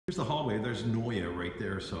Here's the hallway. There's Noya right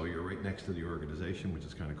there, so you're right next to the organization, which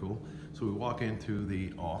is kind of cool. So we walk into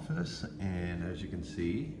the office, and as you can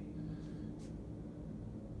see,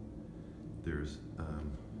 there's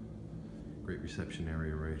great reception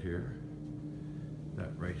area right here. That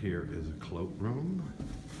right here is a cloak room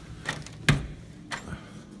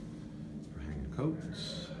for hanging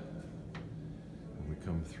coats. When we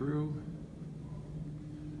come through,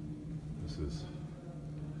 this is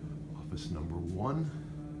office number 1.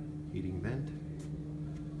 Heating vent.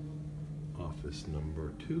 Office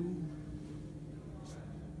number 2.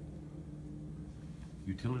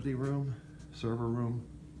 Utility room, server room,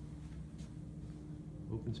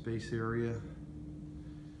 open space area,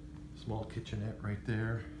 small kitchenette right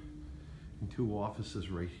there, and 2 offices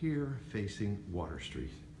right here facing Water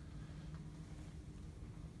Street.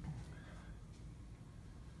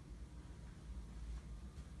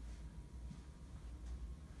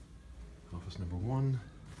 Office number 1.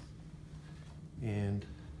 And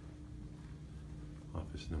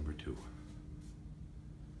office number 2.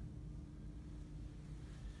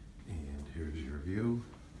 And here's your view.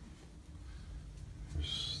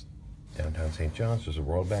 There's downtown St. John's, there's a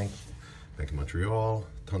World Bank, Bank of Montreal,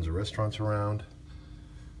 tons of restaurants around.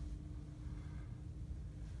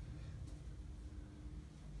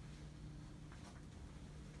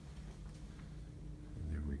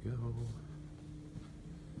 And there we go.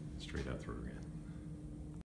 Straight out through again.